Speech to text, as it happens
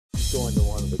He's going to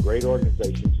one of the great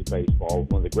organizations in baseball,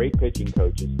 one of the great pitching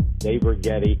coaches, Dave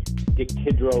Righetti. Dick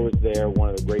Kidrow is there, one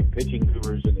of the great pitching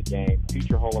gurus in the game,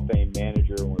 future Hall of Fame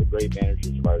manager, one of the great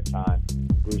managers of our time,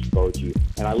 Bruce Bochy.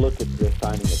 And I look at the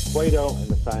signing of Cueto and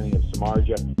the signing of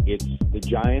Samardzija. It's the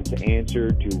Giants'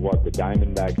 answer to what the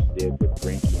Diamondbacks did with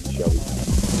Greinke and Shelby.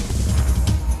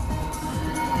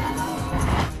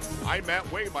 I'm Matt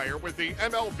Waymeyer with the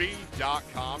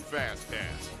MLB.com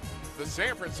FastCast. The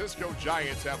San Francisco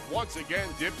Giants have once again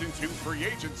dipped into free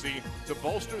agency to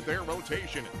bolster their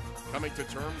rotation, coming to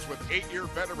terms with 8-year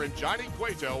veteran Johnny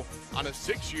Cueto on a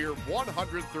 6-year,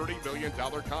 $130 million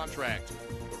contract.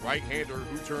 The right-hander,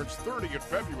 who turns 30 in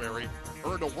February,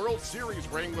 earned a World Series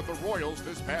ring with the Royals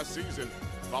this past season,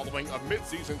 following a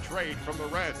midseason trade from the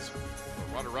Reds.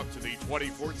 The runner-up to the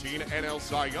 2014 NL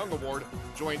Cy Young Award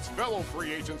joins fellow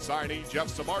free agent signee Jeff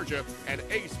Samardzija and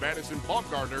ace Madison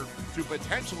Bumgarner to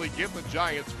potentially give the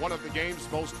Giants one of the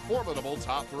game's most formidable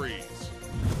top threes.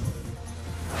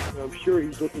 I'm sure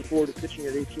he's looking forward to pitching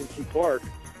at AT&T Park,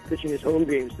 pitching his home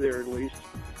games there at least.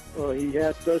 He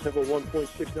does have a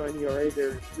 1.69 ERA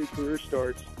there in 3 career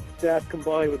starts. That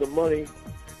combined with the money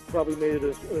probably made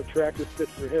it an attractive fit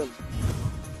for him.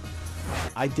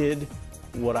 I did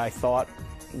what I thought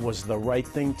was the right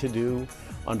thing to do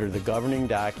under the governing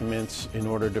documents in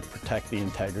order to protect the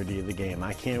integrity of the game.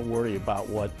 I can't worry about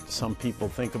what some people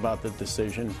think about the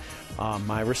decision.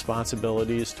 My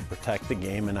responsibility is to protect the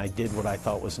game, and I did what I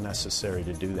thought was necessary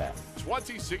to do that.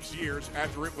 26 years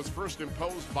after it was first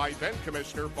imposed by then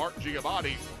Commissioner Bart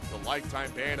Giamatti, the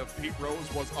lifetime ban of Pete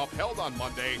Rose was upheld on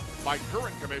Monday by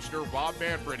current Commissioner Rob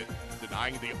Manfred,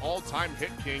 denying the all-time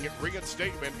hit king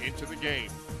reinstatement into the game.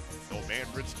 Though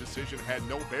Manfred's decision had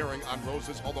no bearing on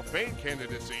Rose's Hall of Fame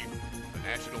candidacy, the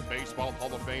National Baseball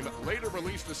Hall of Fame later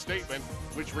released a statement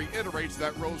which reiterates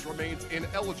that Rose remains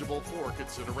ineligible for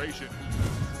consideration.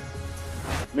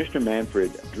 Mr.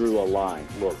 Manfred drew a line.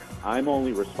 Look, I'm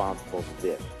only responsible for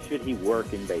this. Should he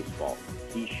work in baseball?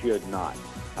 He should not.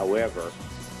 However,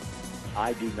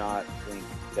 I do not think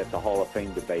that the Hall of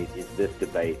Fame debate is this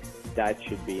debate. That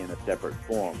should be in a separate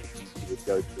forum. He would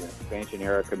go to an expansion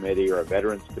era committee or a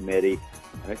veterans committee.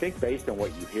 And I think based on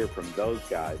what you hear from those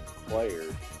guys,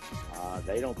 players,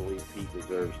 they don't believe Pete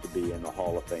deserves to be in the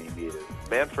Hall of Fame either.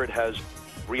 Manfred has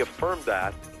reaffirmed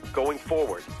that going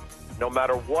forward, no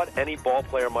matter what any ball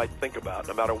player might think about,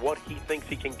 no matter what he thinks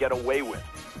he can get away with,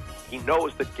 he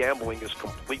knows that gambling is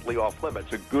completely off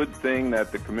limits. It's a good thing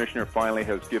that the commissioner finally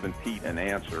has given Pete an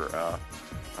answer.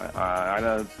 I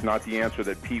know it's not the answer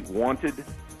that Pete wanted.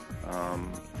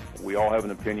 We all have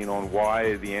an opinion on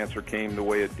why the answer came the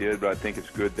way it did, but I think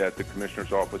it's good that the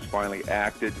commissioner's office finally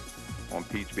acted on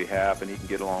Pete's behalf and he can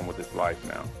get along with his life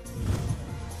now.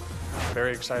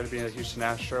 Very excited to be in a Houston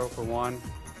Astro for one.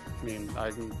 I mean,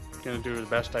 I'm going to do the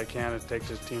best I can to take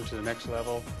this team to the next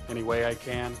level any way I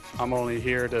can. I'm only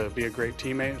here to be a great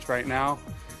teammate right now.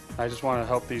 I just want to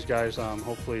help these guys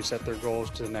hopefully set their goals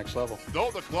to the next level.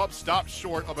 Though the club stopped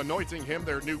short of anointing him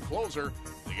their new closer,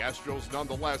 the Astros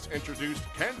nonetheless introduced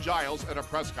Ken Giles at a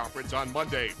press conference on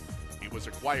Monday. He was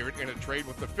acquired in a trade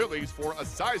with the Phillies for a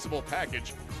sizable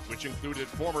package, which included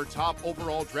former top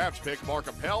overall draft pick Mark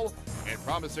Appel and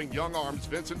promising young arms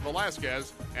Vincent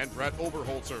Velasquez and Brett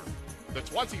Overholzer. The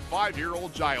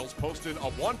 25-year-old Giles posted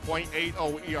a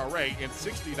 1.80 ERA in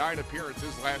 69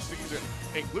 appearances last season,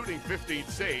 including 15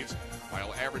 saves,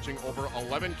 while averaging over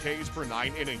 11 Ks per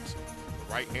 9 innings.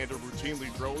 The right-hander routinely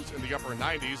throws in the upper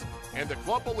 90s, and the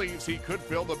club believes he could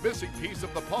fill the missing piece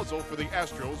of the puzzle for the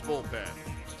Astros bullpen.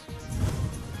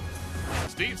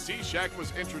 Steve Cishek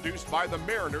was introduced by the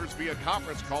Mariners via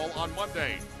conference call on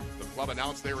Monday. The club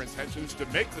announced their intentions to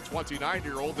make the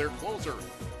 29-year-old their closer,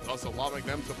 thus allowing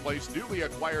them to place newly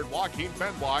acquired Joaquin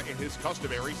Benoit in his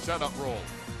customary setup role.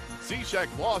 Cishek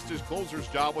lost his closer's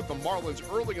job with the Marlins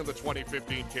early in the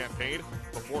 2015 campaign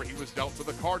before he was dealt to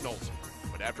the Cardinals.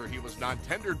 But after he was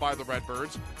non-tendered by the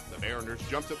Redbirds, the Mariners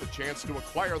jumped at the chance to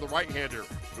acquire the right-hander,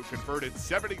 who converted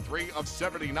 73 of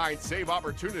 79 save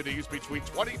opportunities between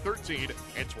 2013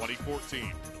 and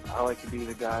 2014. I like to be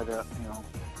the guy that,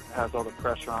 has all the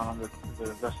pressure on him that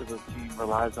the rest of the team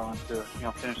relies on to,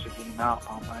 finish the game out.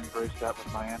 I embraced that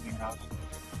with Miami, and I was,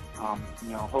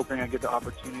 hoping I get the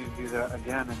opportunity to do that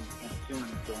again and soon.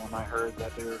 So when I heard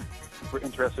that they were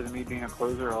interested in me being a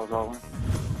closer, I was all in.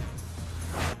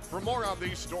 For more on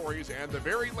these stories and the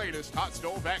very latest hot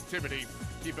stove activity,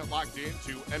 keep it locked in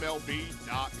to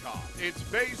MLB.com. It's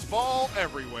baseball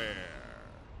everywhere.